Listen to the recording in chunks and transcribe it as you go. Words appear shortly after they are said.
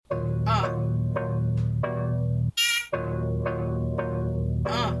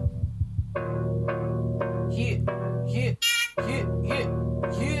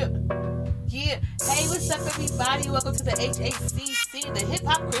up, everybody? Welcome to the Hhcc, the Hip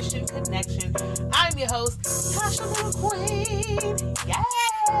Hop Christian Connection. I'm your host, Tasha Little Queen.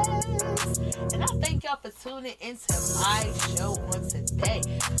 Yes! And I thank y'all for tuning into my show on today.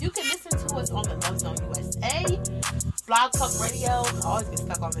 You can listen to us on the Love Zone USA, Blog Talk Radio, I always get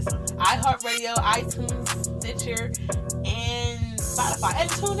stuck on this one, iHeartRadio, iTunes, Stitcher, and Spotify. And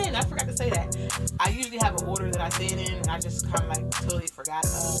tune in, I forgot to say that. I usually have an order that I say it in, and I just kind of like totally forgot.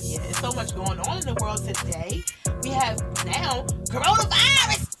 There's so much going on in the world today. We have now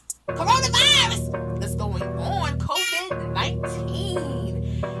coronavirus that's going on,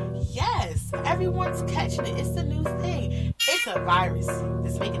 COVID-19. Yes, everyone's catching it. It's the new thing. It's a virus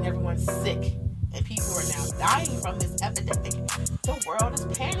that's making everyone sick, and people are now dying from this epidemic. The world is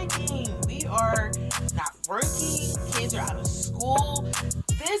panicking. We are not working. Kids are out of school.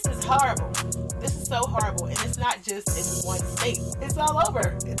 This is horrible. This is so horrible. And it's not just in one state. It's all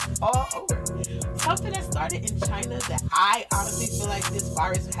over. It's all over. Something that started in China that I honestly feel like this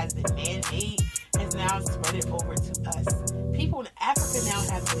virus has been man-made has now spread it over to us. People in Africa now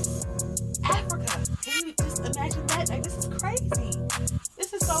have this. Africa. Can you just imagine that? Like, this is crazy.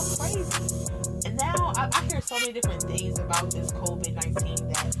 This is so crazy. And now I hear so many different things about this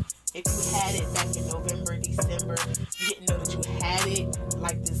COVID-19 that if you had it back in November, December, you didn't know that you had it,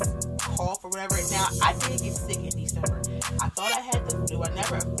 like this cough or whatever. Now, I did get sick in December. I thought I had the flu. I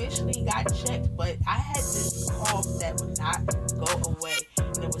never officially got checked, but I had this cough that would not go away.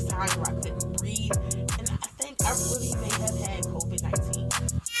 And there was times where I couldn't breathe. And I think I really may have had COVID-19.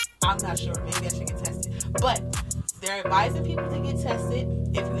 I'm not sure. Maybe I should get tested. But they're advising people to get tested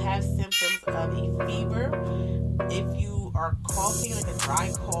if you have symptoms of a fever, if you are coughing, like a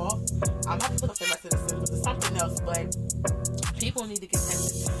dry cough. I'm going to have to look up the rest of the symptoms. It's something else, but people need to get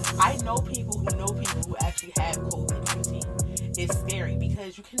tested. I know people who actually have COVID-19. It's scary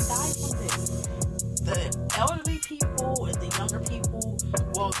because you can die from this. The elderly people and the younger people,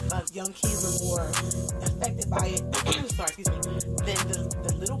 well, young kids are more affected by it, than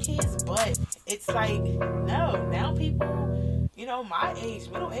the little kids, but it's like, no, now people, my age,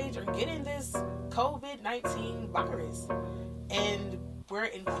 middle age, are getting this COVID-19 virus, and we're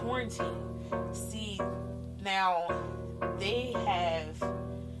in quarantine. See, now, they have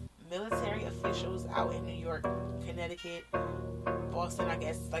military officials out in New York, Connecticut, Boston, I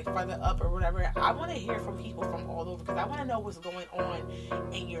guess, like further up or whatever. I want to hear from people from all over because I want to know what's going on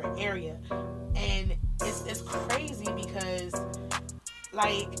in your area. And it's crazy because,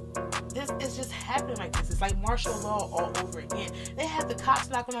 like, this is just happening like this. It's like martial law all over again. They have the cops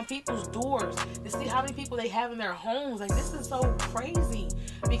knocking on people's doors to see how many people they have in their homes. Like, this is so crazy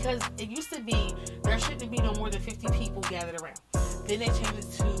because it used to be there shouldn't be no more than 50 people gathered around. Then they changed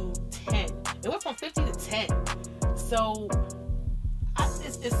it to 10. It went from 50 to 10. So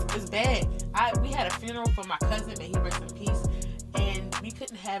it's bad. We had a funeral for my cousin, may he rest in peace, and we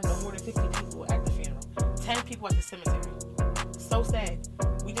couldn't have no more than 50 people at the funeral. 10 people at the cemetery. So sad.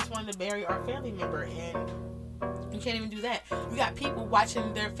 We just wanted to bury our family member, and you can't even do that. You got people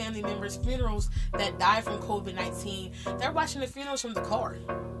watching their family members' funerals that died from COVID-19. They're watching the funerals from the car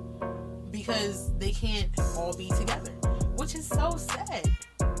because they can't all be together, which is so sad.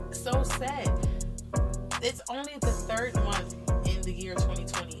 So sad. It's only the third month in the year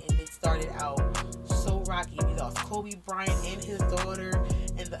 2020, and it started out so rocky. We lost Kobe Bryant and his daughter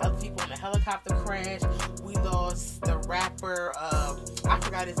and the other people in the helicopter crash. We lost the rapper, I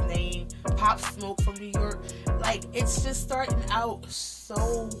forgot his name, Pop Smoke from New York. Like, it's just starting out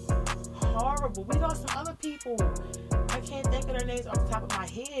so horrible. We lost some other people. I can't think of their names off the top of my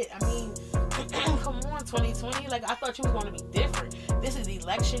head. I mean, come on, 2020. Like, I thought you was going to be different. This is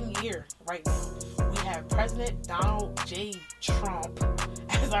election year right now. We have President Donald J. Trump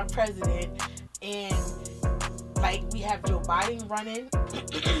as our president. And, like, we have Joe Biden running.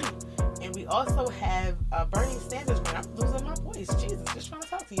 And we also have Bernie Sanders running. I'm losing my voice. Jesus, just trying to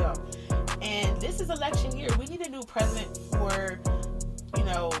talk to y'all. And this is election year. We need a new president for,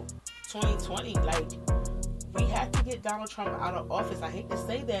 2020. Like, we have to get Donald Trump out of office. I hate to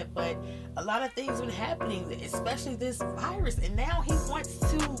say that, but a lot of things have been happening, especially this virus. And now he wants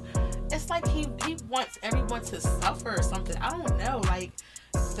to, it's like he wants everyone to suffer or something. I don't know. Like,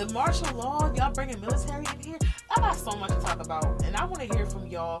 the martial law, y'all bringing military in here. I got so much to talk about, and I want to hear from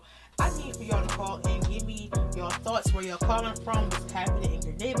y'all. I need for y'all to call and give me your thoughts, where y'all calling from, what's happening in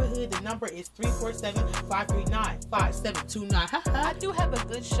your neighborhood. The number is 347-539-5729. I do have a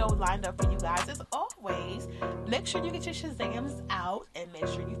good show lined up for you guys as always. Make sure you get your Shazams out, and make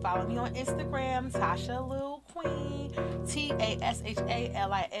sure you follow me on Instagram, Tasha Lil Queen,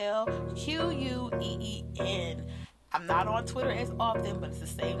 TASHALILQUEEN. I'm not on Twitter as often, but it's the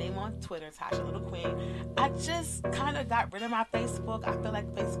same name on Twitter, Tasha Little Queen. I just kind of got rid of my Facebook. I feel like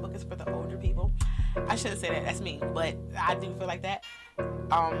Facebook is for the older people. I shouldn't say that. That's me, but I do feel like that.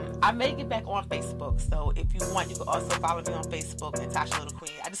 I may get back on Facebook, so if you want, you can also follow me on Facebook at Tasha Little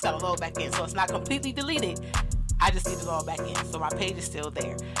Queen. I just got to log back in, so it's not completely deleted. I just need to log back in, so my page is still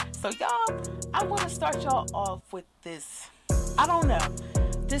there. So y'all, I want to start y'all off with this. I don't know.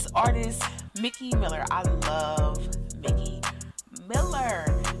 This artist, Mickey Miller. I love Mickey Miller.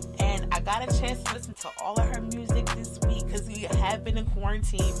 And I got a chance to listen to all of her music this week because we have been in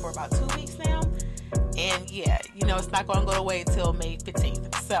quarantine for about 2 weeks now. And yeah, you know, it's not going to go away until May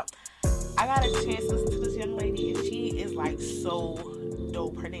 15th. So I got a chance to listen to this young lady, and she is like so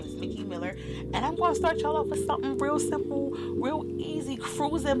dope. Her name is Mickey Miller. And I'm going to start y'all off with something real simple, real easy.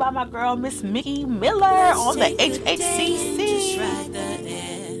 Cruising by my girl, Miss Mickey Miller on the Hhcc.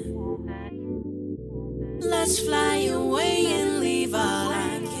 Let's fly away and leave all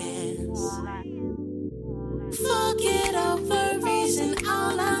our cares. Forget our worries and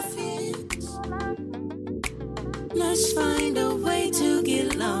all our fears. Let's find a way to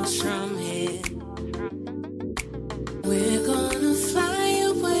get lost from here. We're gonna fly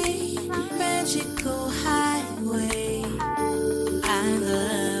away, magical highway. I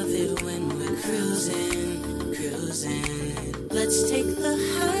love it when we're cruising, cruising. Let's take the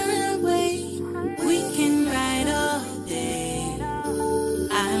highway. We can ride all day.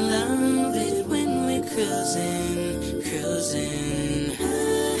 I love it when we're cruising, cruising.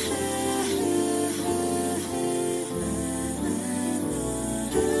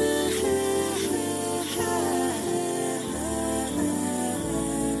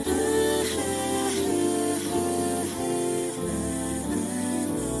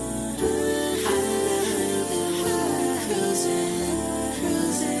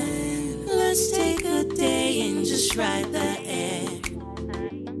 Let's take a day and just ride the air.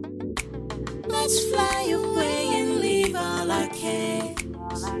 Let's fly away and leave all our cares.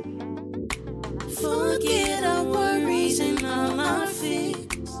 Forget our worries and all our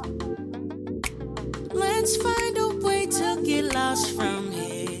fears. Let's find a way to get lost from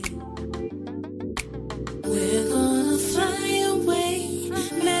here. We're gonna fly away,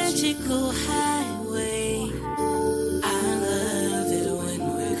 magical highway. I love it when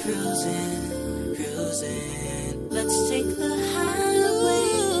we're cruising, cruising. Let's take the highway.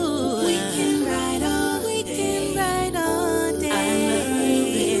 We can ride all day. I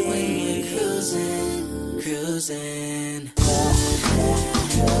love it when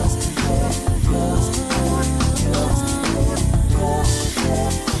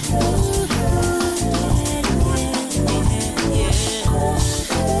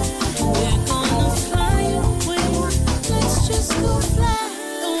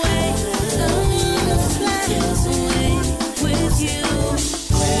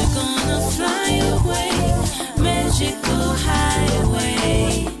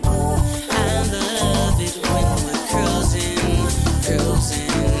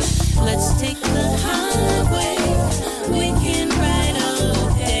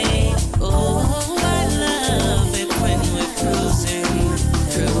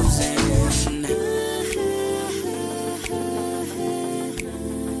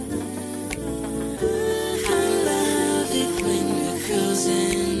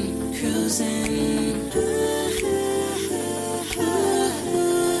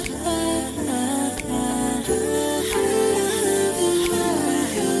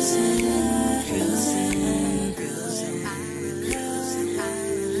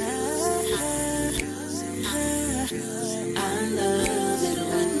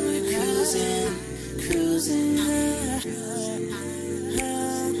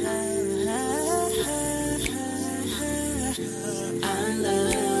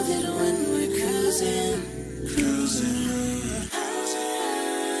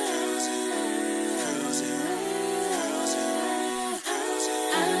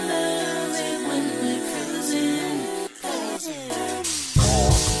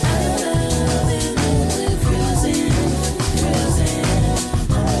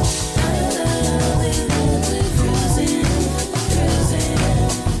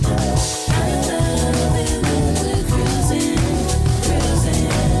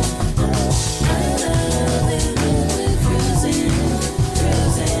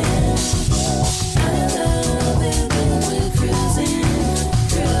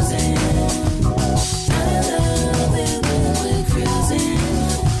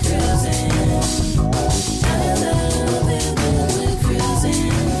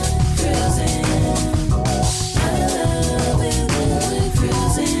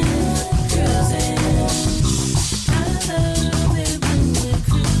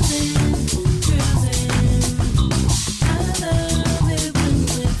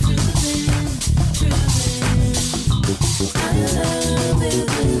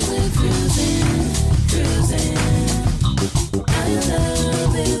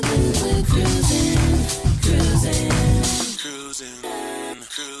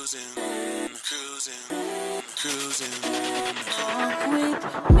Walk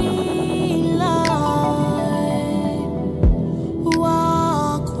with me, Lord.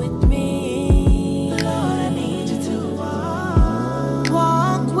 Walk with me. Lord, I need you to walk.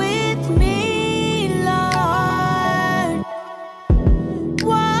 Walk with me, Lord.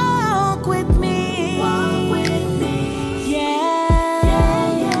 Walk with me. Walk with me.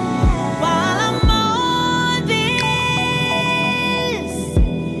 Yeah. While I'm on this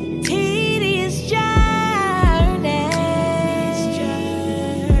tedious journey,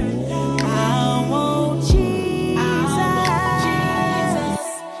 I want Jesus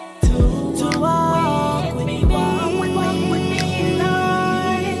to walk with me. Walk with me,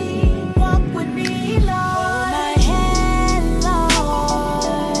 Lord. Walk with me, Lord. Hold my hand,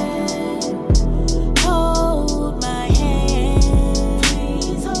 Lord. Hold my hand.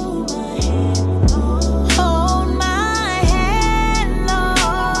 Please hold my hand, Lord. Hold my hand,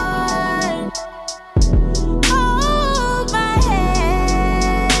 Lord. Hold my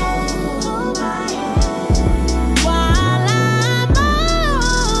hand. Hold my hand. While I'm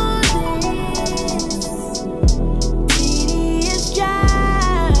on this tedious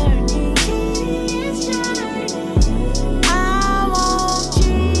journey, I want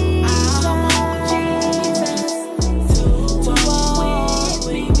Jesus to walk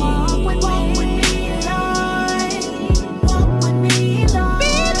with me. Walk with me, Lord. Walk with me, Lord.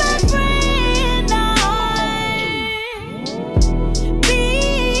 Be my friend, Lord.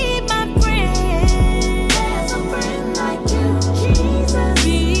 Be my friend. There's a friend like you, Jesus.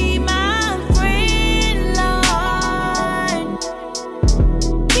 Be my friend, Lord.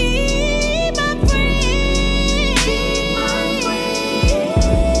 Be my friend. Be my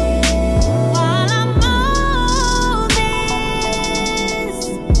friend. While I'm on this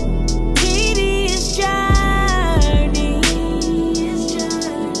tedious journey,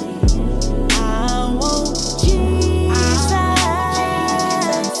 I want Jesus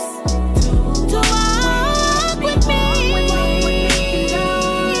to walk with me.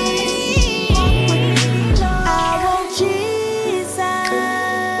 I want Jesus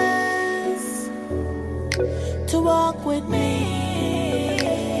to walk with me.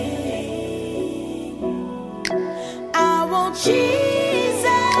 I want Jesus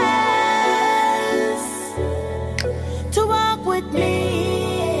to walk with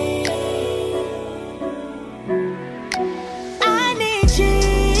me. I need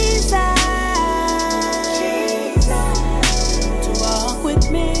Jesus to walk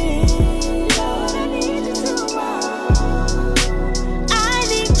with me. Lord, I need you to walk. I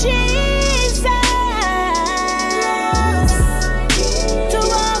need Jesus to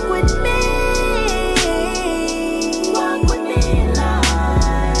walk with me. Walk with me,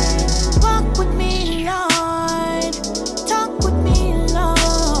 Lord. Walk with me, Lord. Talk with me,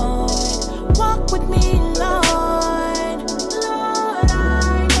 Lord. Walk with me, Lord. Lord,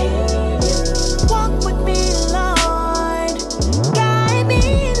 I need you. Walk with me, Lord. Guide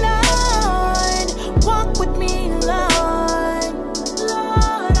me, Lord. Walk with me, Lord.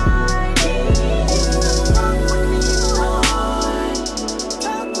 Lord, I need you. Walk with me, Lord.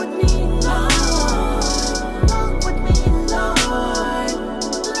 Talk with me, Lord. Walk with me, Lord.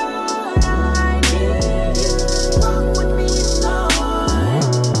 Lord, I need you. Walk with me, Lord.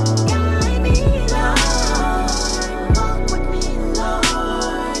 Guide me, Lord. Walk with me,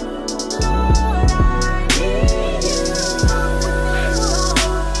 Lord. Lord, I need you. Walk with me, Lord.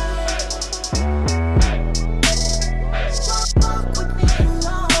 Walk with me,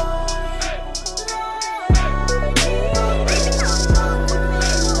 Lord. Lord, I need you. Walk with me,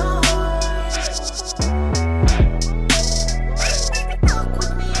 Lord.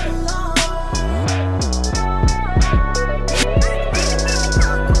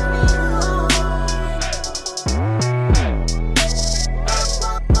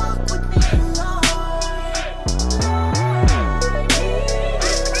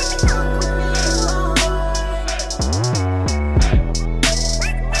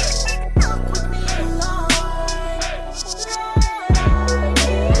 Walk with me,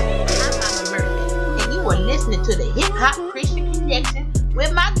 I'm Mama Murphy, and you are listening to the Hip Hop Christian Connection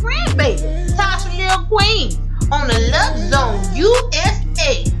with my grandbaby, Tasha Lil Queen, on the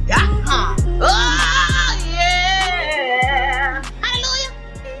LoveZoneUSA.com. Oh, yeah! Hallelujah!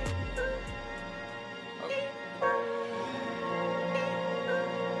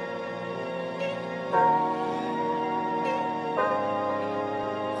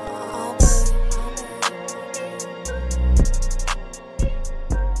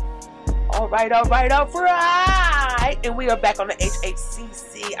 All right. And we are back on the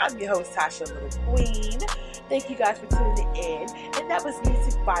Hhcc. I'm your host, Tasha Little Queen. Thank you guys for tuning in. And that was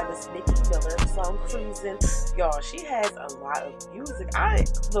music by Miss Nikki Miller, the song Cruising. Y'all, she has a lot of music. I'm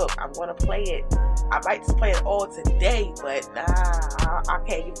gonna play it. I might just play it all today, but I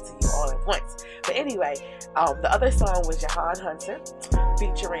can't give it to you all at once. But anyway, the other song was Jahan Hunter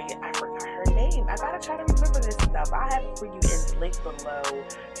featuring, I forgot her name. I gotta try to remember this stuff. I have it for you in the link below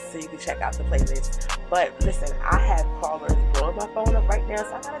so you can check out the playlist. But listen, I have callers blowing my phone up right now,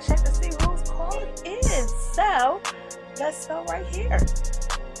 so I gotta check to see who's calling in. So let's go right here.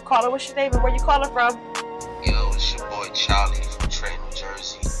 Caller, what's your name and where you calling from? Yo, it's your boy Charlie from Trenton, New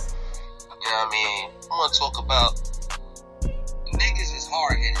Jersey. I want to talk about niggas is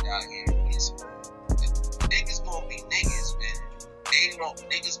hard-headed out here. Niggas gonna be niggas, man.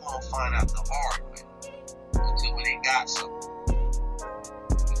 Niggas gonna find out the hard way until when they got something.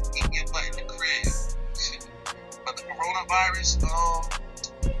 Get your butt in the crib. But the coronavirus,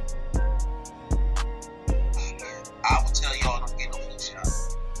 I will tell y'all don't get no flu shot.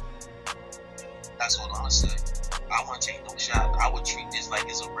 That's what I'm gonna say. I wouldn't take no shot. I would treat this like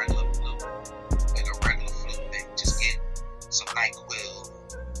it's a regular flu. Like a regular flu thing. Just get some NyQuil,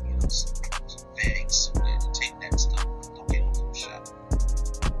 some Vicks, and take that stuff. Don't get no flu shot.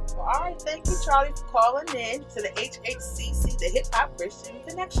 Well, alright, thank you, Charlie, for calling in to the Hhcc, the Hip Hop Christian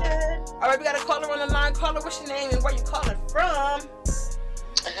Connection. Alright, we got a caller on the line. Caller, what's your name and where you calling from?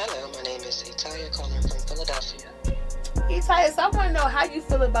 Hello, my name is Itaya, calling from Philadelphia. Itaya, so I want to know how you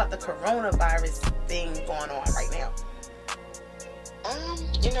feel about the coronavirus thing going on right now.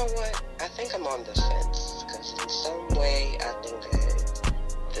 You know what? I think I'm on the fence, because in some way I think that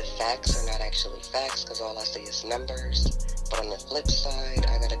the facts are not actually facts, because all I see is numbers. But on the flip side,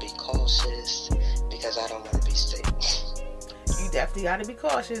 I gotta be cautious, because I don't want to be sick. You definitely gotta be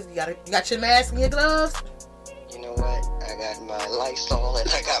cautious. You got your mask and your gloves? You know what? I got my Lysol, and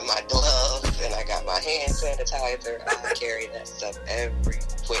I got my gloves, and I got my hand sanitizer. I carry that stuff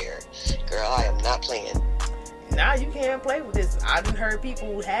everywhere. Girl, I am not playing. Nah, you can't play with this. I done heard people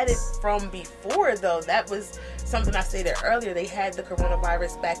who had it from before, though. That was something I stated earlier. They had the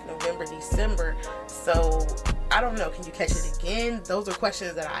coronavirus back November, December. So, I don't know. Can you catch it again? Those are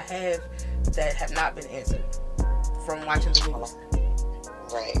questions that I have that have not been answered from watching the news.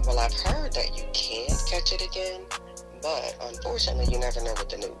 Right. Well, I've heard that you can catch it again, but unfortunately, you never know with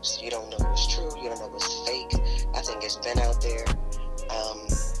the news. You don't know what's true. You don't know what's fake. I think it's been out there.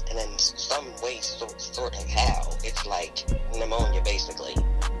 And in some way, sort of how, it's like pneumonia, basically.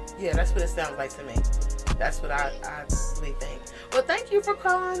 Yeah, that's what it sounds like to me. That's what I really think. Well, thank you for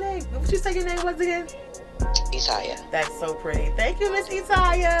calling in. What did you say your name was again? Itaya. That's so pretty. Thank you, Miss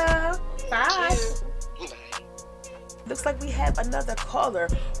Itaya. Bye. Bye. Looks like we have another caller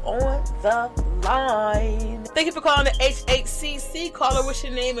on the line. Thank you for calling the Hhcc. Caller, what's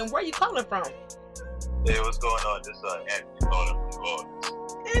your name and where are you calling from? Hey, what's going on? This Anthony calling from New Orleans.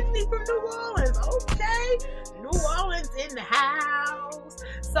 Anthony from New Orleans. Okay. New Orleans in the house.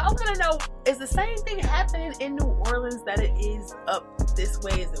 So I want to know, is the same thing happening in New Orleans that it is up this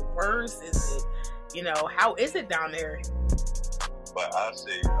way? Is it worse? Is it, how is it down there? But I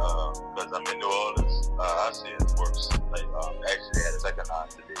say, because I'm in New Orleans, I see it's worse. Like, actually they had a second line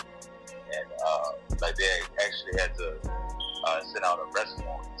today. And, they actually had to send out arrest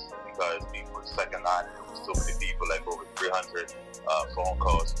warrants because people were second line and there was so many people, like over 300 phone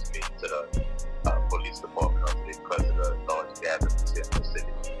calls was made to the police department because of the large gatherings in the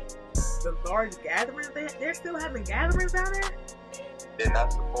city. The large gatherings? They're still having gatherings down there? They're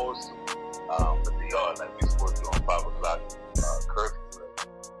not supposed to, but they are. Like, we're supposed to do on 5 o'clock curfew.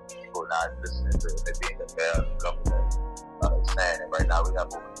 People not listening to it being the mayor of the government saying that right now we have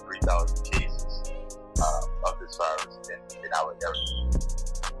over 3,000 cases of this virus in our area.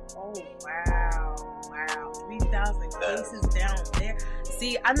 Oh, wow. 3,000 cases down there.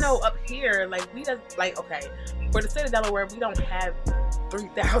 See, I know up here, for the state of Delaware, we don't have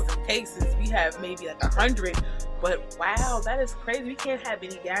 3,000 cases. We have maybe 100. But wow, that is crazy. We can't have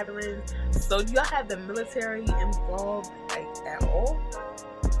any gatherings. So do y'all have the military involved at all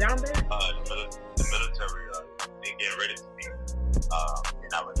down there? The military, they're getting ready to be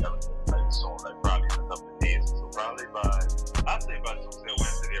in our area soon, probably in a couple of days. So probably I'd say by Tuesday,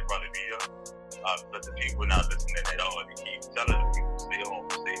 Wednesday, they'll probably be here. But the people not listening at all. They keep telling the people, stay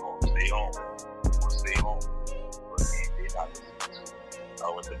home. But they're not listening to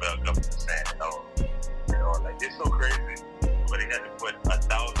what the government is saying at all. It's so crazy. But they had to put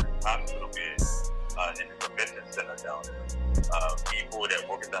 1,000 hospital beds in the convention center down there. People that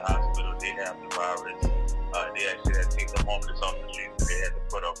work at the hospital, they have the virus. They actually had to take the homeless off the streets. They had to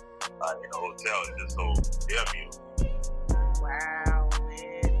put them in a hotel just so they'll be. Wow,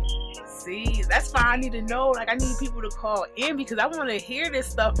 man. See, that's why I need to know. Like, I need people to call in because I want to hear this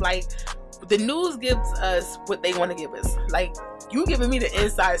stuff. Like, the news gives us what they want to give us. Like, you giving me the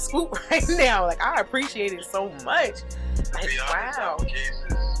inside scoop right now. Like, I appreciate it so much. Like, wow.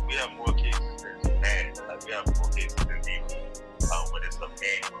 We have more cases than bad. Like, we have more cases than people. When it's a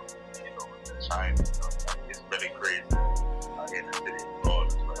man, in China, like, it's really crazy. In the city of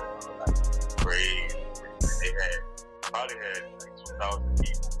Florida, like, crazy. They probably had like 2,000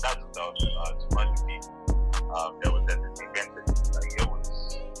 people, not 2,000, 200 people that was at this event. Like, it was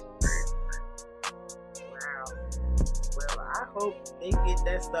crazy. Wow. Well, I hope they get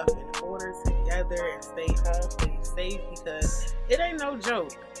that stuff in order together and stay home, stay safe, because it ain't no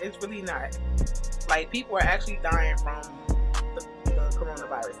joke. It's really not. Like, people are actually dying from the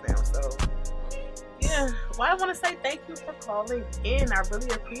coronavirus now. So, yeah. Well, I want to say thank you for calling in. I really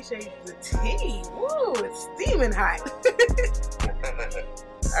appreciate the tea. Woo, it's steaming hot.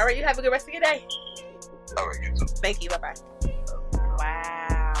 All right, you have a good rest of your day. All right, you too. Thank you. Bye-bye.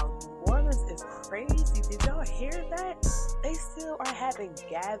 Wow. New Orleans is crazy. Did y'all hear that? They still are having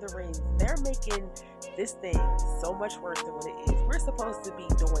gatherings. They're making this thing so much worse than what it is. We're supposed to be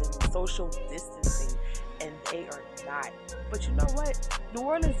doing social distancing, and they are not. But you know what? New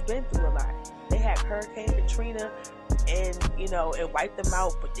Orleans been through a lot. They had Hurricane Katrina, and it wiped them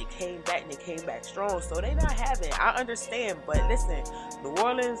out, but they came back, and they came back strong. So they not having. I understand, but listen, New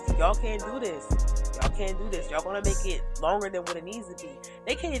Orleans, y'all can't do this. Y'all can't do this. Y'all gonna make it longer than what it needs to be.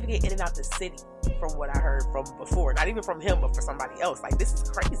 They can't even get in and out the city, from what I heard from before. Not even from him, but for somebody else. Like, this is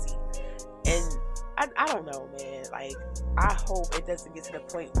crazy. And I don't know, man. Like, I hope it doesn't get to the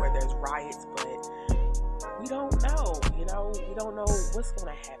point where there's riots, but we don't know. We don't know what's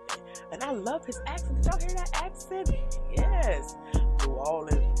gonna happen. And I love his accent. Did y'all hear that accent? Yes. New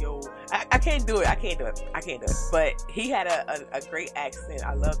Orleans, yo. I can't do it. But he had a great accent.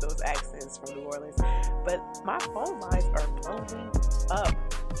 I love those accents from New Orleans. But my phone lines are blowing up.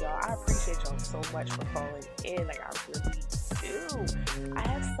 Y'all, I appreciate y'all so much for calling in. Like, I really do. I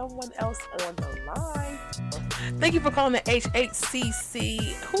have someone else on the line. Thank you for calling the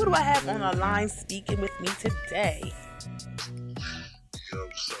Hhcc. Who do I have on the line speaking with me today? Yo,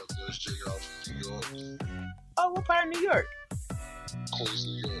 what's up? It's J.R. from New York. Oh, what part of New York? Queens,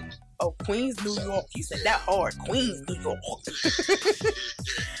 New York. Oh, Queens, New York. You said that hard. Queens, New York.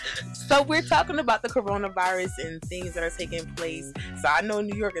 So we're talking about the coronavirus and things that are taking place. So I know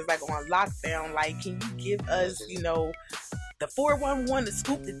New York is like on lockdown. Like, can you give us, the 411, the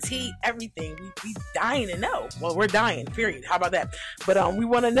scoop, the tea, everything? We dying to know. Well, we're dying, period. How about that? But we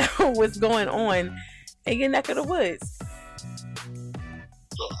want to know what's going on in your neck of the woods.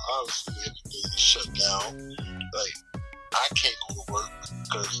 So obviously everything is shut down. Like, I can't go to work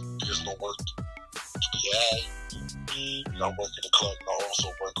because there's no work to be had. I work in the club, and I also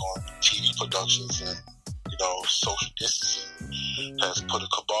work on TV productions, and social distancing has put a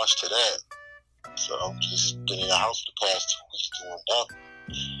kibosh to that. So I'm just getting in the house for the past 2 weeks doing nothing.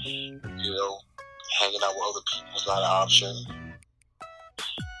 Hanging out with other people is not an option.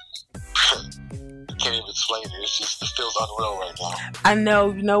 Can't even explain it. It feels unreal right now. I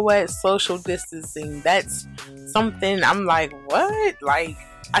know. You know what? Social distancing. That's something. I'm like, what? Like,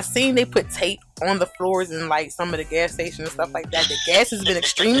 I seen they put tape on the floors in like some of the gas stations and stuff like that. The gas has been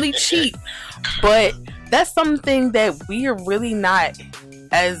extremely cheap, but that's something that we are really not,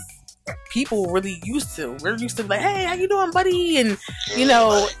 as people, really used to. We're used to like, hey, how you doing, buddy? And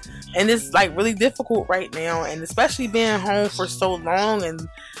and it's like really difficult right now, and especially being home for so long, and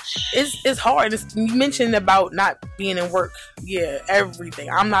it's hard. You mentioned about not being in work. Yeah, everything.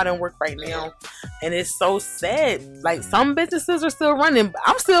 I'm not in work right now, and it's so sad. Like, some businesses are still running, but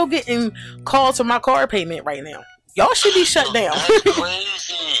I'm still getting calls for my car payment right now. Y'all should be shut down. That's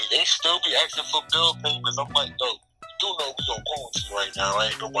crazy. They still be asking for bill payments. I'm like, no. Do know we on quarantine right now,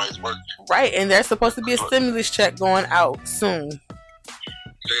 right? Nobody's working. Right, and there's supposed to be a stimulus check going out soon.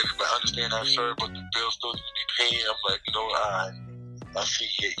 Everybody understand that, sir, but the bill still needs to be paid. I'm like, I see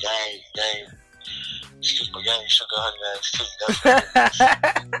it. Gang. Excuse me, gang sugar honey ass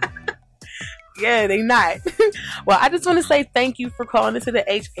tea. Yeah, they not. Well, I just want to say thank you for calling into the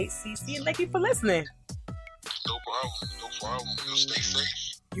Hhcc, and thank you for listening. No problem. You'll stay safe.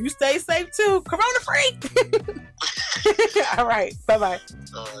 You stay safe too. Corona free. All right. Bye-bye.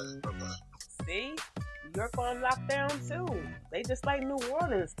 All right. Bye-bye. See? New York on lockdown too. They just like New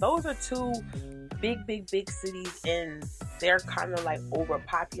Orleans. Those are two big cities, and they're kind of like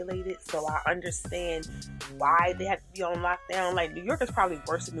overpopulated. So I understand why they have to be on lockdown. Like, New York is probably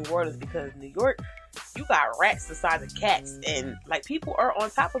worse than New Orleans, because New York, you got rats the size of cats, and like, people are on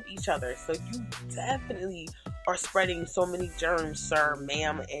top of each other. So you definitely are spreading so many germs, sir,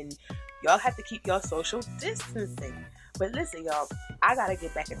 ma'am, and Y'all have to keep y'all social distancing. But listen, y'all, I gotta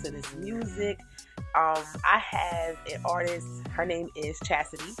get back into this music. I have an artist, her name is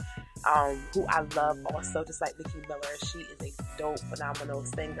Hcc, who I love also, just like Nicki Miller. She is a dope, phenomenal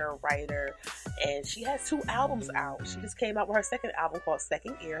singer, writer, and she has 2 albums out. She just came out with her second album called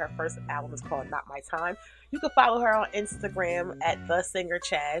Second Ear. Her first album is called Not My Time. You can follow her on Instagram at The Singer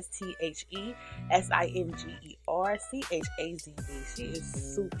Chaz, TheSingerChazB. She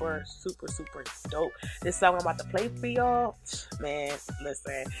is super, super, super dope. This song I'm about to play for y'all, man,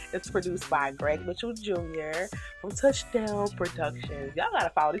 listen, it's produced by Greg Mitchell Jr. from Touchdown Productions. Y'all gotta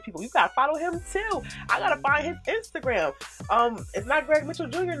follow these people. You gotta follow him too. I gotta find his Instagram. It's not Greg Mitchell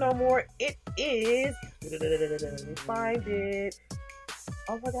Jr. no more. It is. Let me find it.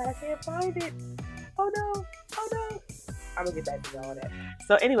 Oh my God, I can't find it. Oh no. I'm gonna get back to y'all that.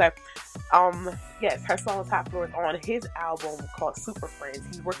 So anyway, yes, her song Top Floor is on his album called Super Friends.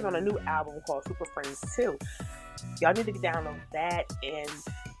 He's working on a new album called Super Friends 2. Y'all need to download that and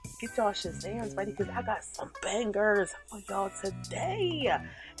get y'all Shazams ready, because I got some bangers for y'all today.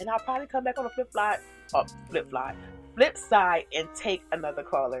 And I'll probably come back on the flip side and take another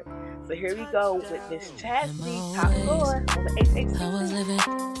caller. So here we go with Miss Hcc, Top Floor on the Hhcc. I was living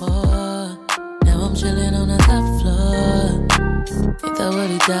for, now I'm chilling on the top floor. Ain't that what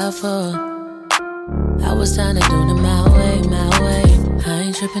he died for? I was trying to do it my way. I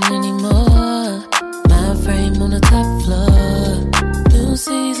ain't tripping anymore. My frame on the top floor. New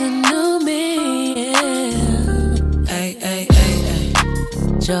season, new me, yeah. Ay.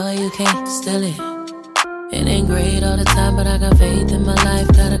 Joy, you can't steal it. It ain't great all the time, but I got faith in my life.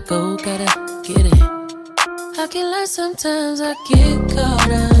 Gotta go, gotta get it. I can't lie, sometimes I get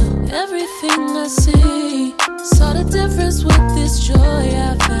caught up. Everything I see, saw the difference with this joy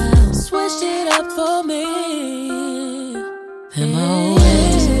I found. Switched it up for me. In my own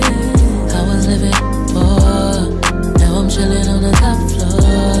ways, I was living for. Now I'm chilling on the top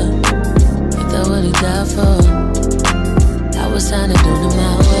floor. Ain't that what he died for? I was trying to do it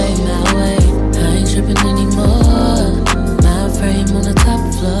my way. I ain't tripping anymore. My frame on the top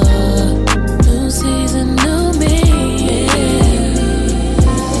floor. New season, new me, yeah.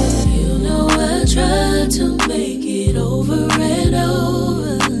 You know I tried to make it over and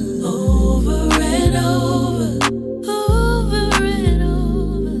over.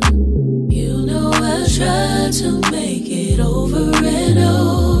 You know I tried to make it over and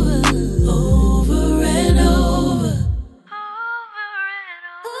over.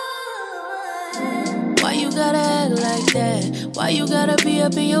 Why you gotta act like that? Why you gotta be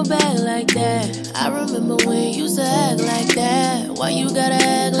up in your bag like that? I remember when you used to act like that. Why you gotta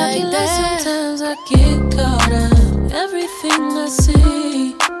act like that? Sometimes I get caught up. Everything I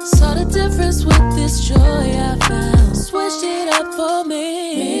see, saw the difference with this joy I found. Switched it up for me.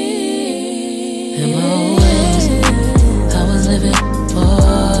 In my own ways, I was living for.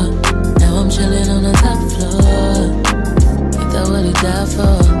 Now I'm chilling on the top floor. Ain't that what he died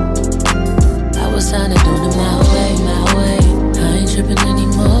for? I was trying to do it my way. I ain't tripping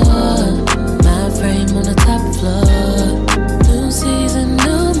anymore. My frame on the top floor. New season,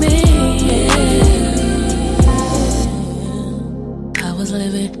 new me, yeah. I was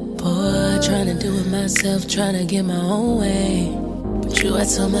living poor, trying to do it myself, trying to get my own way. But you had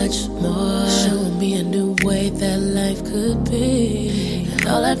so much more, showing me a new way that life could be. And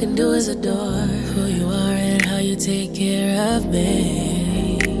all I can do is adore who you are and how you take care of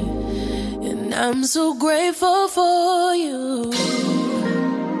me. I'm so grateful for you.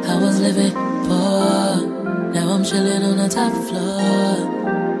 I was living poor, now I'm chilling on the top floor.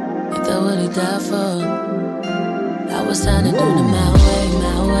 Ain't that what he died for? I was trying to do it my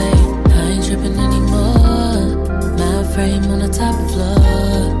way. I ain't tripping anymore. My frame on the top floor.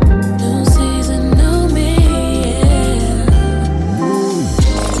 New season, new me, yeah.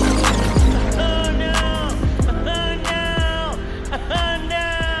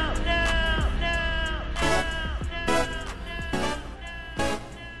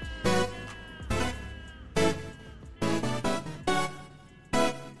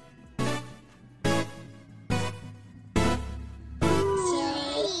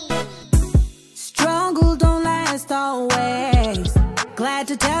 Glad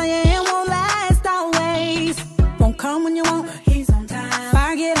to tell you it won't last always. Won't come when you want, but he's on time.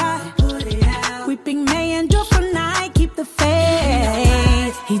 Fire get hot, put it out. Weeping may endure for night, keep the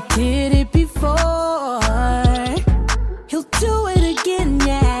faith. He did it before, he'll do it again,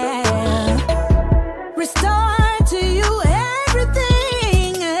 yeah. Restore to you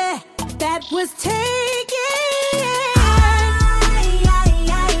everything that was taken.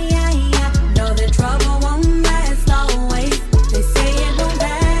 Know that trouble won't last always. They say it won't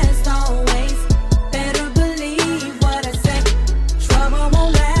last always.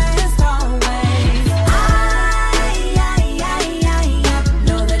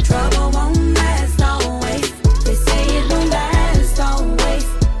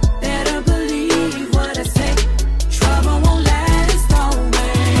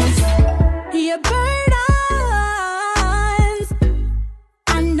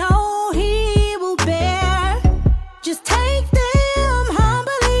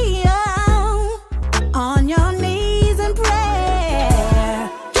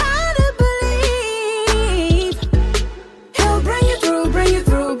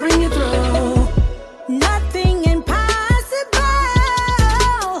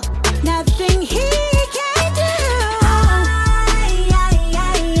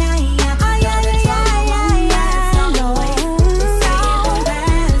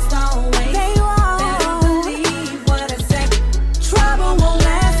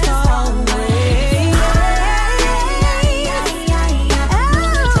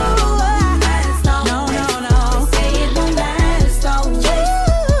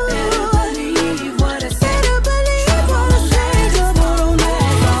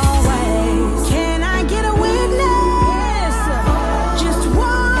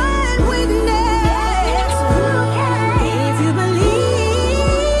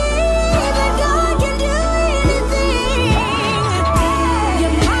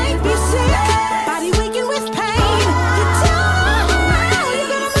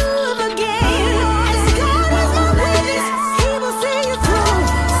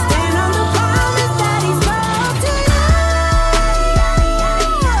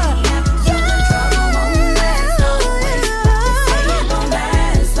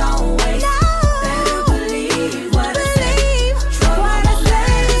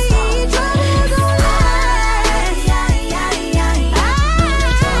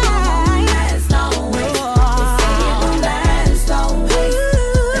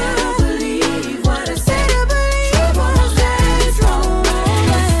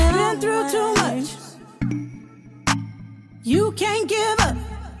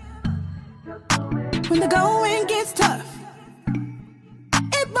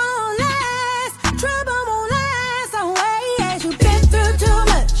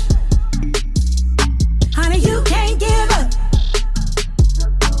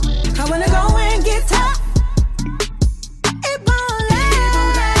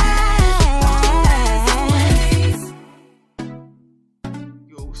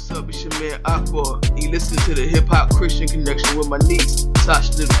 listen to the Hip Hop Christian Connection with my niece,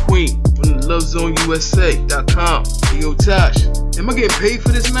 Tasha the Queen, from the LoveZoneUSA.com. Hey, yo, Tash, am I getting paid for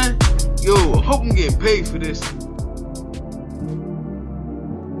this, man? Yo, I hope I'm getting paid for this.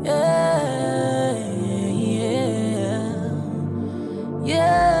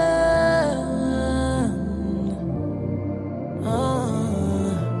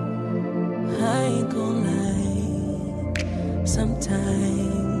 I ain't gon' lie.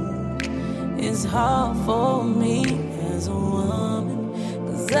 Sometimes it's hard for me as a woman,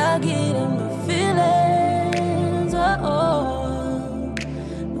 'cause I get in my feelings.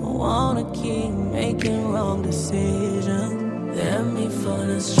 Don't wanna keep making wrong decisions. Let me fall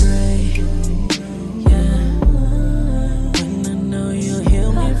astray. When I know you'll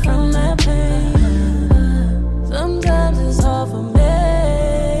heal me from that pain. Sometimes it's hard for me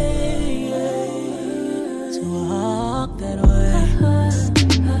to walk that way.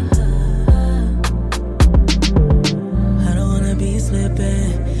 I don't wanna be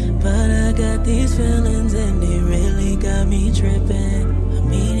slipping, but I got these feelings and they really got me tripping. I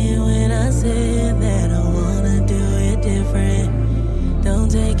mean it when I say that I wanna do it different. Don't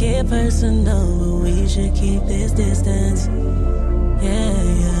take it personal, but we should keep this distance. Yeah.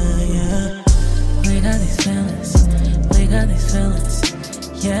 We got these feelings, we got these feelings,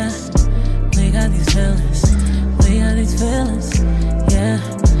 yeah. We got these feelings, we got these feelings, yeah.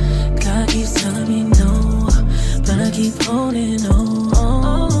 God keeps telling me no, but I keep holding on.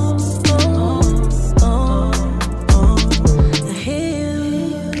 I hear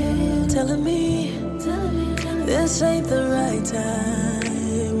you telling me this ain't the right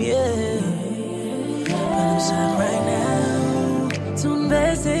time, yeah. But I'm stuck right now, too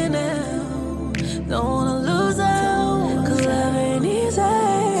invested now. Don't wanna lose out, 'cause love ain't easy. I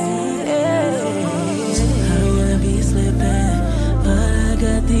don't wanna be slipping, but I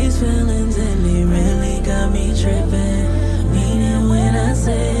got these feelings and they really got me tripping. I mean it when I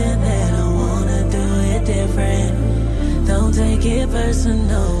say that I wanna do it different. Don't take it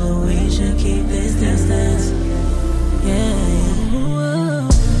personal, but we should keep this distance. Yeah.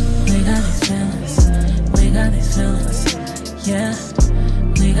 We got these feelings, we got these feelings, yeah.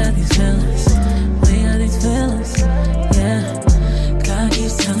 We got these feelings, we got these feelings, yeah. God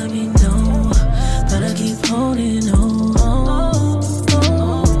keeps telling me no, but I keep holding on.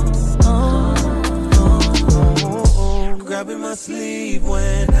 Grabbing my sleeve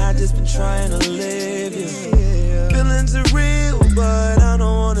when I just been trying to live, yeah. Feelings are real, but I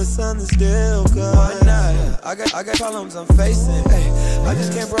don't wanna stand still, 'cause why not? I got problems I'm facing, ay. I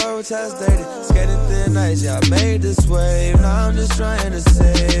just can't prioritize dating. Skating thin ice, yeah, I made this wave. Now I'm just trying to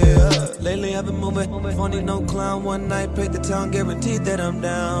save. Lately I've been moving, funny no clown. One night, paid the town, guaranteed that I'm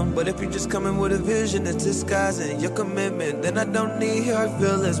down. But if you're just coming with a vision that's disguising your commitment, then I don't need hard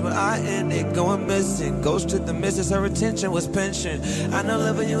feelings when I end it going missing. Ghost to the missus, her attention was pension. I know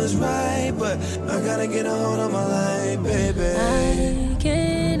loving you is right, but I gotta get a hold of my life, baby. I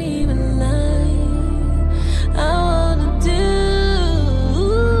can't even lie. I wanna do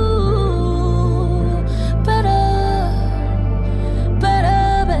better,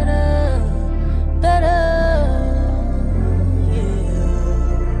 yeah.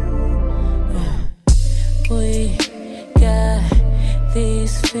 We got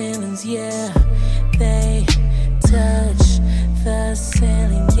these feelings, yeah. They touch the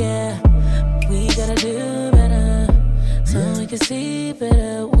ceiling, yeah. We gotta do better, so we can see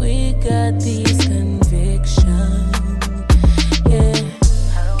better. We got these convictions, yeah.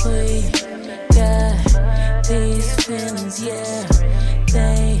 We got these feelings, yeah.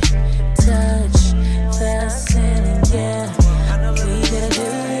 They touch the ceiling, yeah. We gotta do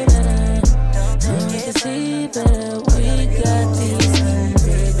better, so we can see better. We got these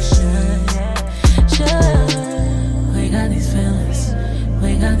convictions, sure. We got these feelings, we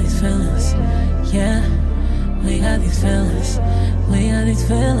got these feelings, yeah. We got these feelings, we got these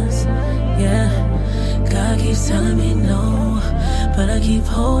feelings, yeah. God keeps telling me no, but I keep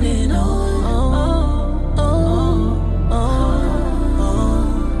holding on.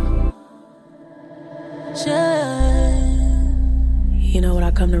 You know what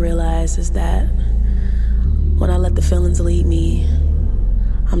I come to realize is that when I let the feelings lead me,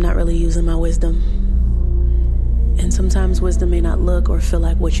 I'm not really using my wisdom. And sometimes wisdom may not look or feel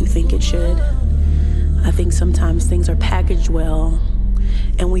like what you think it should. I think sometimes things are packaged well,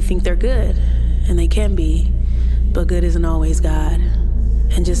 and we think they're good, and they can be, but good isn't always God.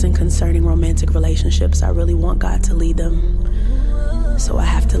 And just in concerning romantic relationships, I really want God to lead them. So I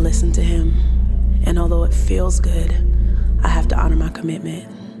have to listen to Him. And although it feels good, I have to honor my commitment.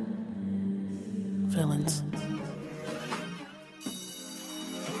 Feelings.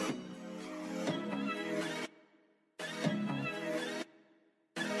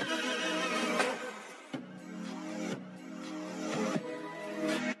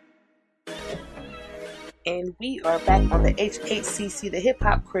 And we are back on the Hhcc, the Hip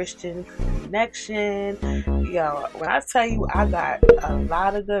Hop Christian Connection. Yo, when I tell you I got a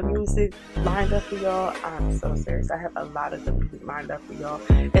lot of good music lined up for y'all, I'm so serious. I have a lot of good music lined up for y'all.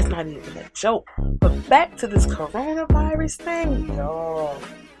 It's not even a joke. But back to this coronavirus thing, y'all.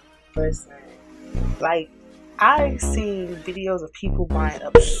 Listen, like, I've seen videos of people buying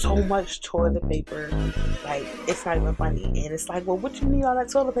up so much toilet paper, like, it's not even funny. And it's like, well, what you need all that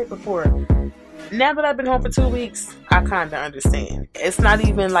toilet paper for? Now that I've been home for 2 weeks, I kind of understand. It's not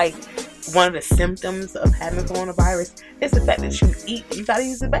even like one of the symptoms of having coronavirus. It's the fact that you eat, you gotta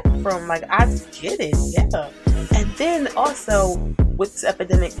use the bathroom. Like, I get it, yeah. And then also, with this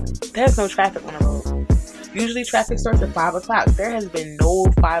epidemic, there's no traffic on the road. Usually traffic starts at 5 o'clock. There has been no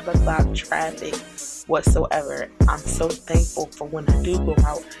 5 o'clock traffic whatsoever. I'm so thankful for when I do go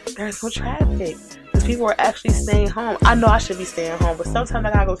out, there's no traffic. Because people are actually staying home. I know I should be staying home, but sometimes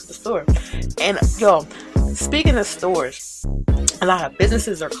I gotta go to the store. And yo, speaking of stores, a lot of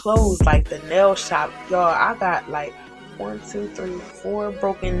businesses are closed, like the nail shop. Y'all, I got like 1, 2, 3, 4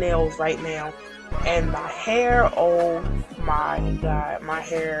 broken nails right now. And my hair, oh my God, my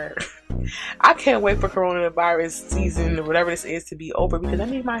hair. I can't wait for coronavirus season or whatever this is to be over, because I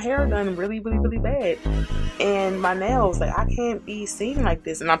need my hair done really, really, really bad. And my nails, like, I can't be seen like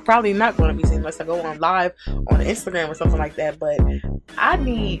this. And I'm probably not going to be seen unless I go on live on Instagram or something like that. But I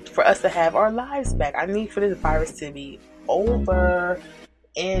need for us to have our lives back. I need for this virus to be over.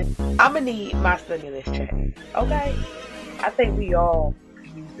 And I'm going to need my stimulus check. Okay? I think we all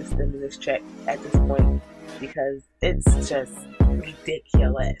use the stimulus check at this point, because it's just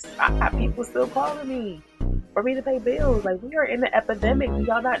ridiculous. I got people still calling me for me to pay bills. Like, we are in the epidemic. Do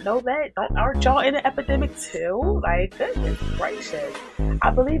y'all not know that? Aren't y'all in the epidemic too? Like, goodness gracious.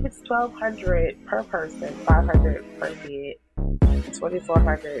 I believe it's $1,200 per person, $500 per kid,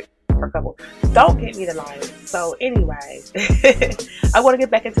 $2,400 per couple. Don't get me the line. So anyway, I want to get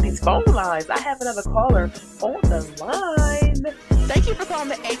back into these phone lines. I have another caller on the line. Thank you for calling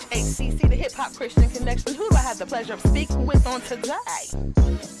the Hhcc, the Hip Hop Christian Connection. Who do I have the pleasure of speaking with on today?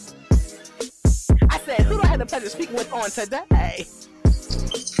 I said, who do I have the pleasure of speaking with on today?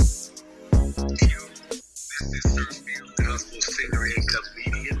 This is Sir Phil, gospel singer and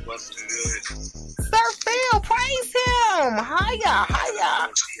comedian. What's good? Sir Phil, praise him. Hiya.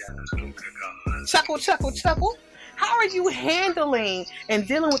 Chuckle, chuckle, chuckle. How are you handling and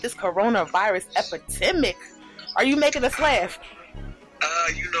dealing with this coronavirus epidemic? Are you making us laugh?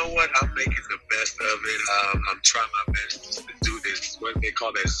 You know what? I'm making the best of it. I'm trying my best to do this, what they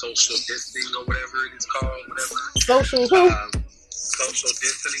call that, social distancing or whatever it is called, whatever. Social who? Social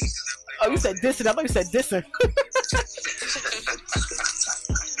distancing. Oh, you said dissing. I thought you said dissing.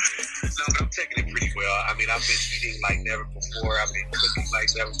 No, but I'm taking it pretty well. I mean, I've been eating like never before. I've been cooking like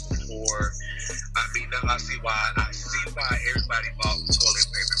never before. I mean, now I see why everybody bought toilet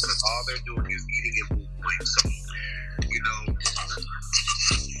paper, because all they're doing is eating and moving.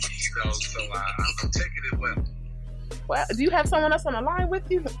 So, so I'm taking it well. Well, do you have someone else on the line with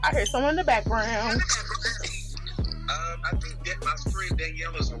you? I hear someone in the background. I think that my friend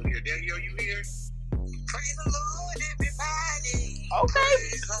Danielle is on here. Danielle, you here? Praise the Lord, everybody.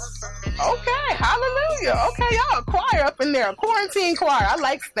 Okay, hallelujah. Okay, y'all, a choir up in there, a quarantine choir. I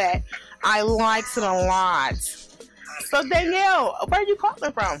like that. I likes it a lot. So Danielle, where are you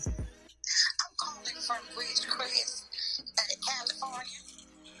calling from? I'm calling from Ridgecrest, California.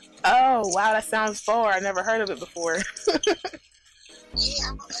 Oh, wow, that sounds far. I never heard of it before.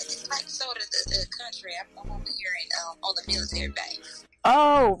 Yeah, it's like sort of the country. I'm over here on the military base.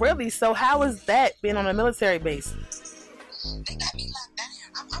 Oh, really? So how is that being on a military base? They got me locked down.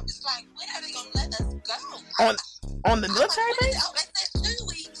 I'm just like, when are they going to let us go? On the military base? They said 2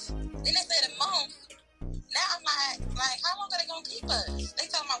 weeks. Then they said a month. Now I'm like, how long are they going to keep us? They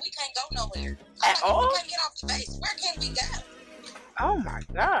talking about we can't go nowhere. At all? We can't get off the base. Where can we go? Oh my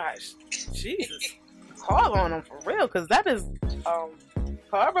gosh. Jesus. Call on them for real, because that is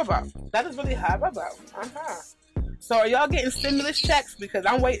horrible. That is really horrible. So are y'all getting stimulus checks? Because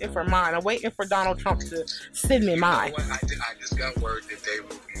I'm waiting for mine. I'm waiting for Donald Trump to send me mine. You know what? I just got word that they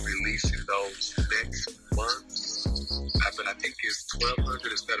will be releasing those next month. I think it's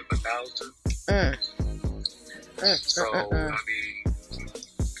 1,200 instead of 1,000. So I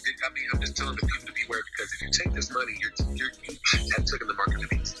mean, I'm just telling the people to beware, because if you take this money, you're taking the market to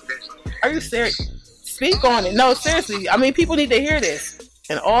beast. Are you serious? Speak on it. No, seriously. I mean, people need to hear this.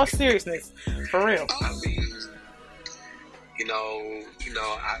 In all seriousness, for real. I mean,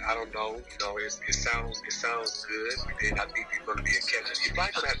 I don't know. It sounds good. And I think you're going to be a catch. You're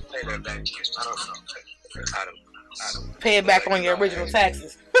probably going to have to pay that back. I don't know. Pay it back on your original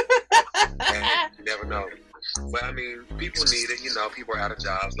taxes. You never know. But I mean, people need it. You know, people are out of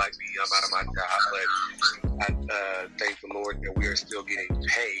jobs like me. I'm out of my job, but I thank the Lord that we are still getting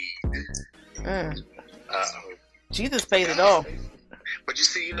paid. Jesus paid it all. But you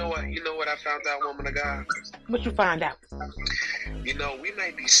see, you know what I found out, woman of God? What you find out? You know, we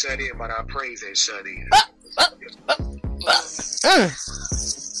may be shut in, but our praise ain't shut in.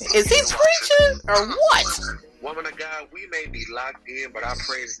 Is he preaching or what? Woman of God, we may be locked in, but our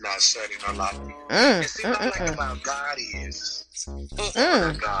praise is not shut in or locked in. And see what I like about God is, woman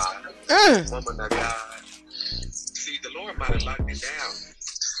of God, woman of God. See, the Lord might have locked it down,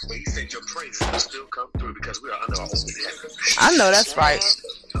 but He said your praise will still come through because we are under an open heaven. I know that's right.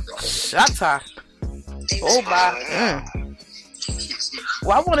 Shut up. Oh, bye.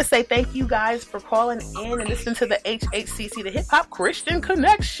 Well, I want to say thank you guys for calling in and listening to the Hhcc, the Hip Hop Christian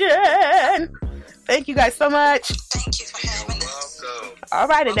Connection. Thank you guys so much. Thank you for having us. All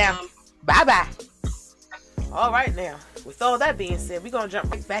right, now. Bye-bye. All right, now. With all that being said, we're going to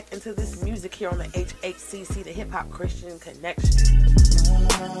jump right back into this music here on the Hhcc, the Hip Hop Christian Connection.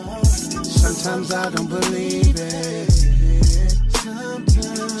 Sometimes I don't believe it.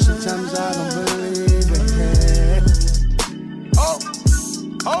 Sometimes I don't believe it.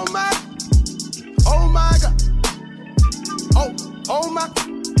 Oh my God.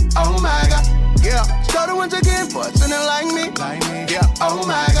 Oh my God. Yeah, started once again for something like me. Yeah, oh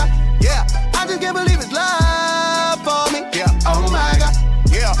my God. Yeah, I just can't believe it's love for me. Yeah, oh my God.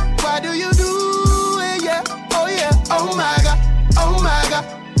 Yeah, why do you do it? Yeah, oh yeah, oh my God. Oh my God.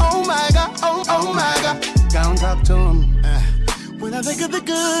 Oh my God. Oh my God. Go and talk to him. When I think of the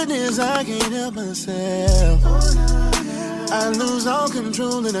goodness, I can't help myself. I lose all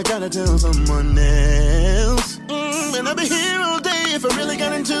control and I gotta tell someone else. And I'll be here all day if I really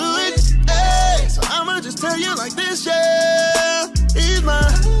got into it. Hey, so I'ma just tell you like this, yeah. He's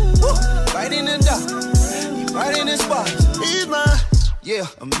mine. Right in the dark, right in the spot. He's mine. Yeah,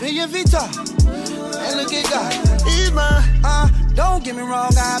 a million feet tall. And look at God. He's mine. Don't get me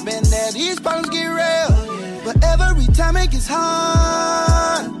wrong, I've been there. These problems get real. But every time it gets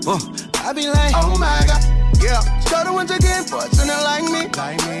hard, I be like, oh my God. Yeah, started once again for something like me.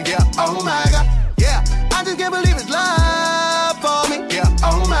 Yeah, oh my God. Yeah, I just can't believe it's love for me. Yeah,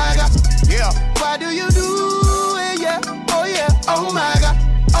 oh my God. Yeah, why do you do it? Yeah, oh yeah, oh my God.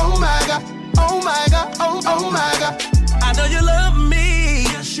 Oh my God. Oh my God. Oh my God. I know you love me.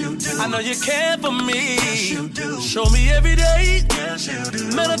 Yes, you do. I know you care for me. Yes, you do. Show me every day. Yes, you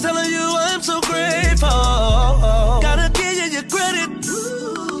do. Man, I'm telling you, I'm so grateful. Gotta give you your credit.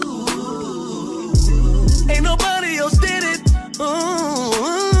 Ain't nobody else did it.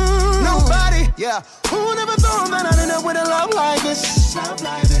 Nobody. Yeah. Who never thought that I'd end up with a love like this? Love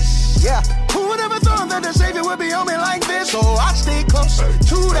like this. Yeah. Who never thought that the Savior would be on me like this? So I stay close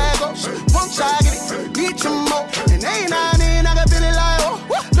to that ghost. Once I get it, need some more. And ain't I in, I can feel it like, oh,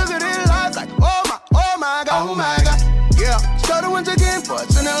 look at it life like, oh my God. Oh my God. Yeah. Started once again for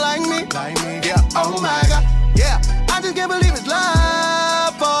something like me. Yeah. Oh my God. Yeah. I just can't believe it's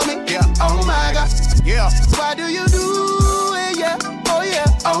love for me. Yeah. Oh my God. Yeah. Why do you do it? Yeah. Oh yeah.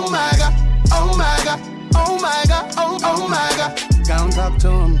 Oh my God. Oh my God. Oh my God. Oh my God. Go and talk to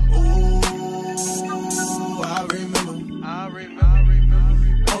him. Ooh, I remember.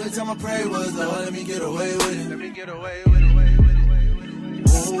 Only time I prayed was, Lord, let me get away with it.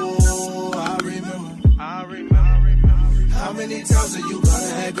 Ooh, I remember. How many times are you gonna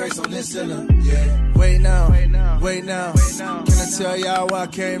have grace on this sinner? Yeah. Wait now. Can I tell y'all why I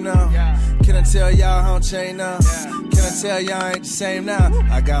came now? Can I tell y'all I don't change now? Can I tell y'all I ain't the same now?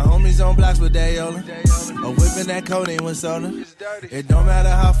 I got homies on blocks with Dayola. I'm whipping that codeine with soda. It don't matter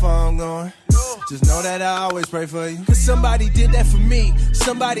how far I'm going. Just know that I always pray for you. Cause somebody did that for me.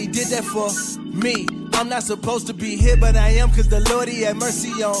 Somebody did that for me. I'm not supposed to be here, but I am. Cause the Lord, He had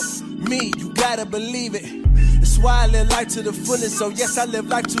mercy on me. You gotta believe it. That's why I live life to the fullest. So yes, I live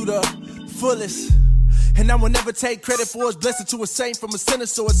life to the fullest. And I will never take credit for His blessing to a saint from a sinner.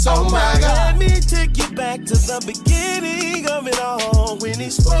 So it's oh my God. Let me take you back to the beginning of it all. When He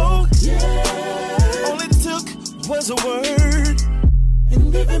spoke, all it took was a word.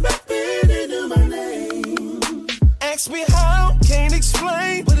 And even back then He knew my name. Ask me how, can't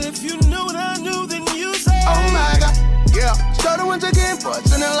explain. But if you knew what I knew, then you say, oh my God. Yeah, started once again for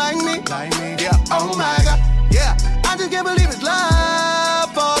something like me. Yeah, oh my God. Yeah, I just can't believe it's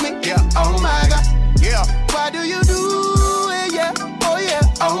love for me. Yeah, oh my God. Yeah, why do you do it? Yeah, oh yeah,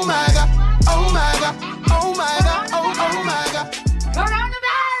 oh my God. Oh my God. Oh my God. Oh my God.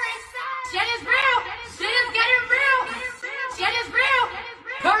 Coronavirus. Shit is real. Shit is getting real. Shit is real.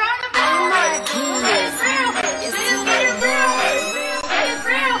 Coronavirus. Shit is real. Shit is getting real. Shit is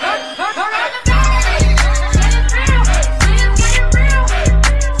real.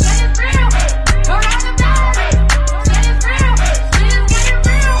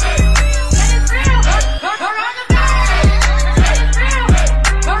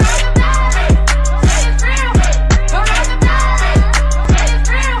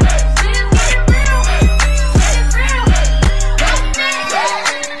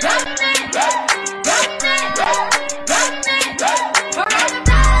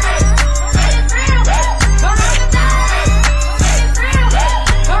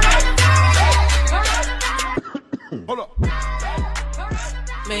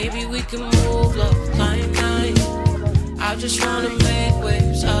 just wanna make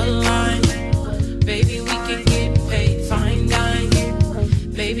waves align. Baby, we can get paid, fine dine.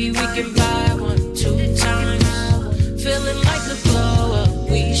 Maybe we can buy 1, 2 times. Feeling like the glow up,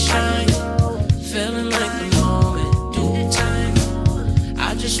 we shine. Feeling like the moment, due time.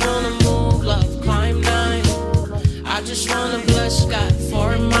 I just wanna move, love, climb 9. I just wanna bless God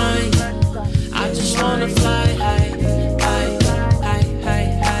for mine. I just wanna fly high, high, high, high,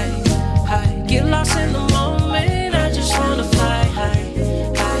 high, high. Get lost in the moment. I just wanna fly high,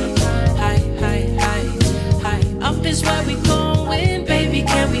 high, high, high, high, high. Up is where we going, baby.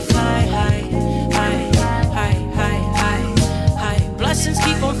 Can we fly high, high, high, high, high, high? Blessings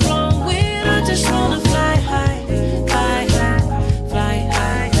keep on flowing. I just wanna fly high, high, fly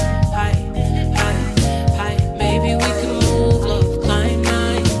high, high, high, high. Maybe we can move, love, climb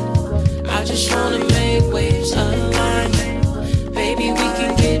 9. I just wanna make waves align. Baby, we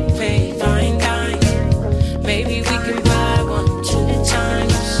can get paid, fine dine. Maybe we can buy 1, 2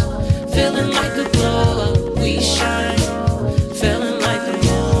 times. Feeling like a glow up, we shine. Feeling like the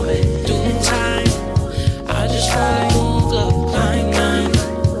moment, due time. I just wanna move, love, climb 9.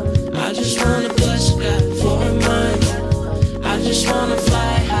 I just wanna bless God for mine. I just wanna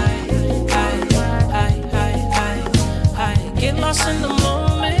fly high, high, high, high, high, high. Get lost in the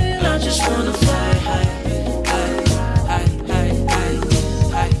moment. I just wanna fly high, high, high, high, high,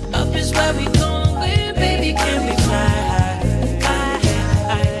 high. Up is where we going, baby. Can we fly high, high,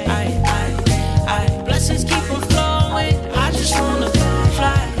 high, high, high, high? Blessings keep on flowing. I just wanna fly,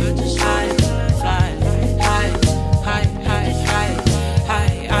 high, fly, high, high, high, high,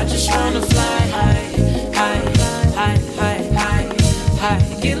 high. I just wanna fly high, high, high, high, high, high.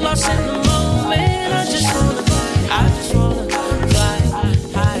 Get lost in the moment. I just wanna fly, high,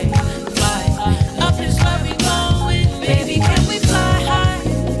 fly. Up is where we going, baby. Can we fly high,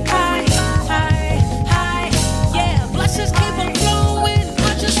 high, high, high? Yeah, blessings keep on flowing.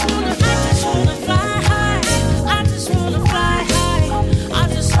 I just wanna fly high. I just wanna fly high. I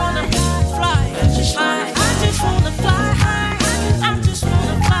just wanna fly, I just wanna fly high. I just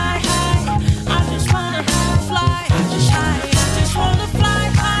wanna fly high. I just wanna fly, I just wanna fly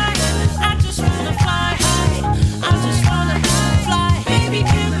high. I just wanna fly high. I just wanna fly. Baby,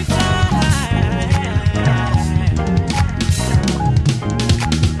 can we fly high?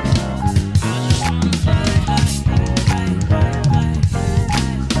 I just wanna fly high, high, high, high,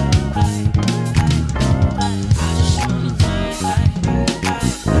 high, high. I just wanna fly high,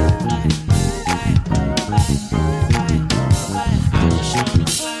 high, high, high, high, high. I just wanna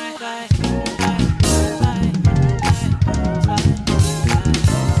fly high, high, high, high,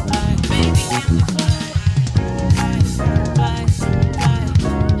 high. Baby, can we fly high, fly, fly,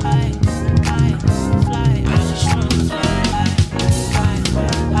 high, high, fly? I just wanna fly high, high,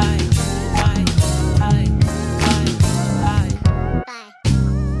 high, high, high, high, high.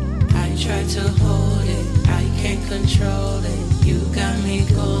 I try to hold it, I can't control it. You got me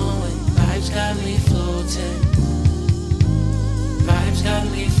going, vibes got me floating. Vibes got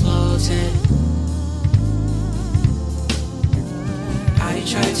me floating. I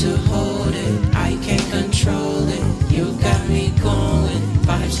try to hold it, I can't control it. You got me going,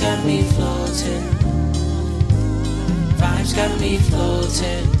 vibes got me floating. Vibes got me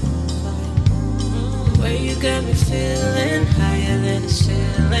floating. The way you got me feeling, higher than the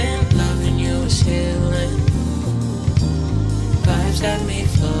ceiling. Loving you is healing. Vibes got me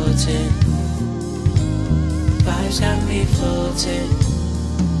floating. Vibes got me floating.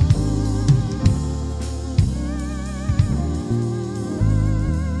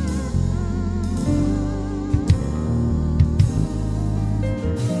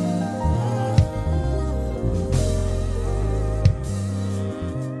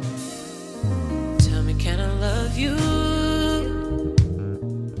 Tell me, can I love you?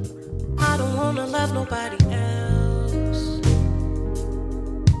 I don't wanna love nobody else.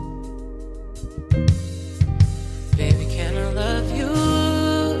 Baby, can I love you?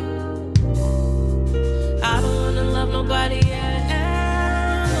 I don't wanna love nobody else.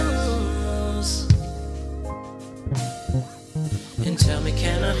 And tell me,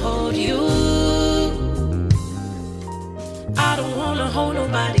 can I hold you? I don't wanna hold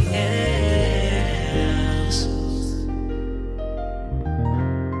nobody else.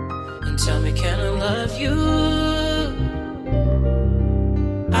 And tell me, can I love you?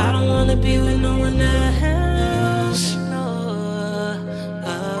 I don't wanna be with no one else. No.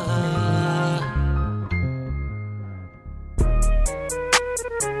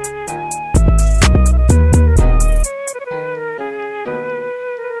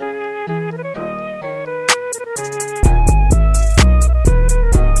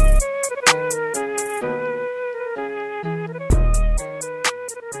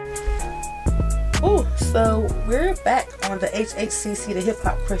 Ooh, so we're back on the Hhcc, the Hip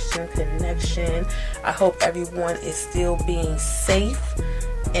Hop Christian Connection. I hope everyone is still being safe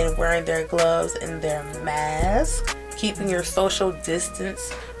and wearing their gloves and their mask, keeping your social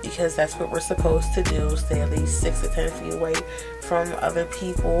distance, because that's what we're supposed to do. Stay at least 6 to 10 feet away from other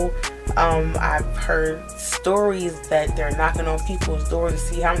people. I've heard stories that they're knocking on people's doors to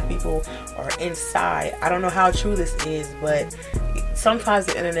see how many people are inside. I don't know how true this is, but sometimes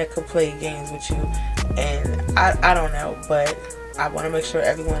the internet could play games with you, and I don't know, but I want to make sure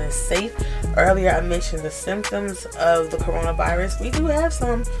everyone is safe. Earlier I mentioned the symptoms of the coronavirus. We do have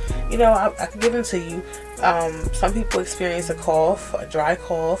some, I can give them to you. Some people experience a cough, a dry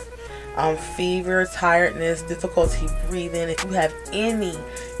cough, fever, tiredness, difficulty breathing. If you have any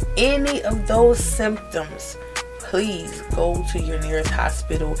of those symptoms, please go to your nearest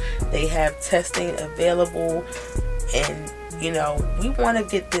hospital. They have testing available, and we want to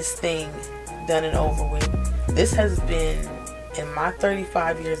get this thing done and over with. This has been, in my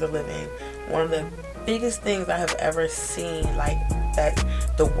 35 years of living, one of the biggest things I have ever seen, like that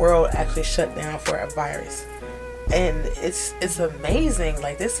the world actually shut down for a virus. And it's amazing.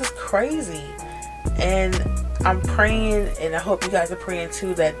 Like, this is crazy. And I'm praying, and I hope you guys are praying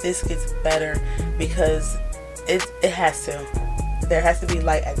too, that this gets better, because it has to. There has to be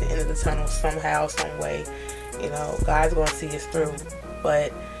light at the end of the tunnel somehow, some way. God's going to see us through.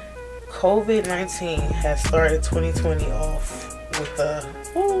 But COVID-19 has started 2020 off with a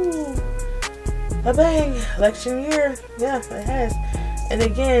bang. Election year. Yeah, it has. And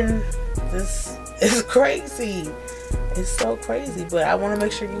again, this is crazy. It's so crazy. But I want to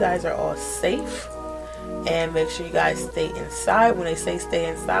make sure you guys are all safe, and make sure you guys stay inside. When they say stay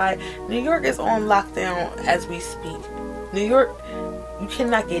inside, New York is on lockdown as we speak. New York, you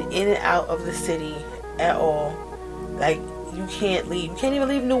cannot get in and out of the city at all. Like, you can't leave. You can't even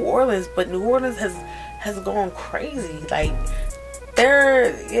leave New Orleans, but New Orleans has gone crazy. Like,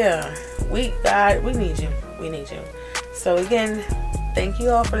 we need you. We need you. So again, thank you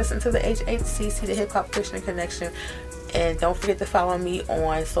all for listening to the Hhcc, the Hip Hop Christian Connection. And don't forget to follow me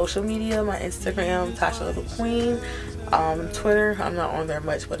on social media, my Instagram, Tasha Little Queen. Twitter, I'm not on there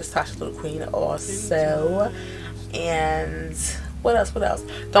much, but it's Tasha Little Queen also. And what else?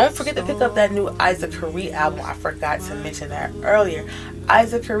 Don't forget to pick up that new Hcc album. I forgot to mention that earlier.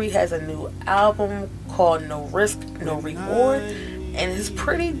 Hcc has a new album called No Risk, No Reward, and it's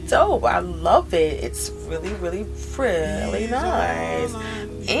pretty dope. I love it. It's really, really, really nice.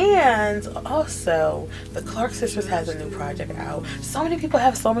 And also, the Clark Sisters has a new project out. So many people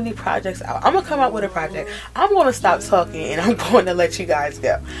have so many projects out. I'm going to come out with a project. I'm going to stop talking, and I'm going to let you guys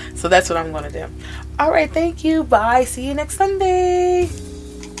go. So that's what I'm going to do. Alright, thank you. Bye. See you next Sunday.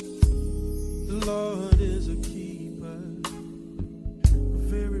 The Lord is a keeper, a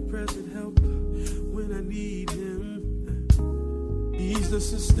very present help when I need him. He's the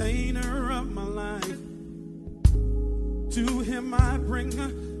sustainer of my life. To him I bring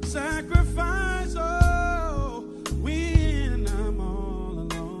a sacrifice. Oh, when I'm all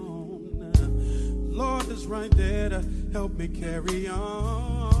alone, Lord is right there to help me carry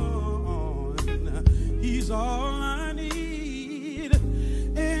on. He's all I need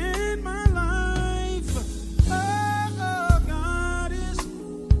in my life. Oh, God is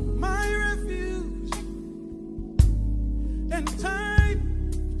my refuge in time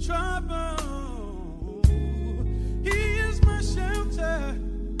of trouble. He is my shelter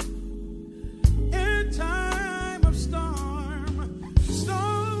in time of storm.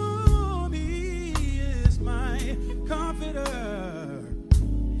 He is my comforter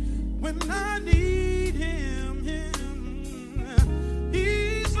when I need him.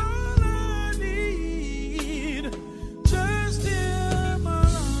 He's all I need. Just him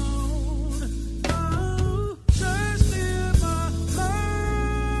alone. Oh, just him alone.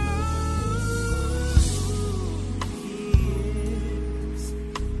 He is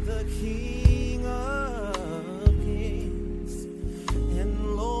the King of Kings and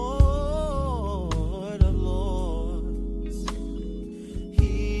Lord of Lords.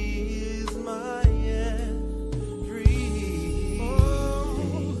 He is my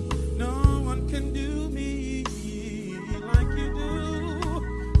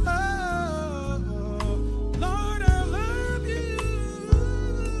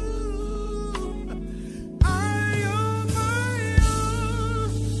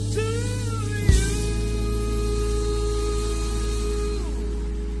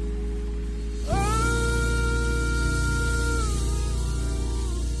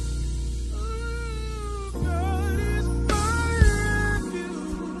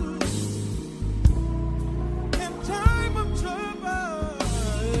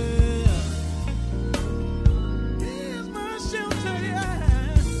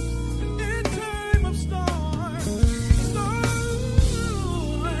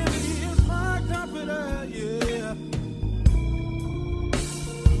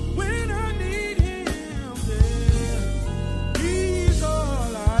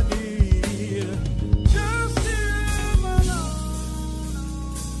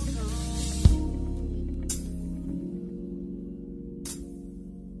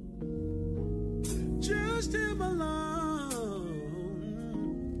him alone.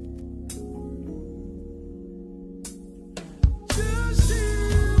 Just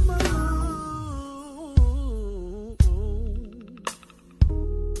him alone.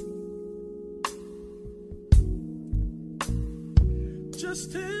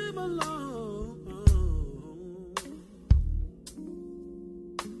 Just him alone.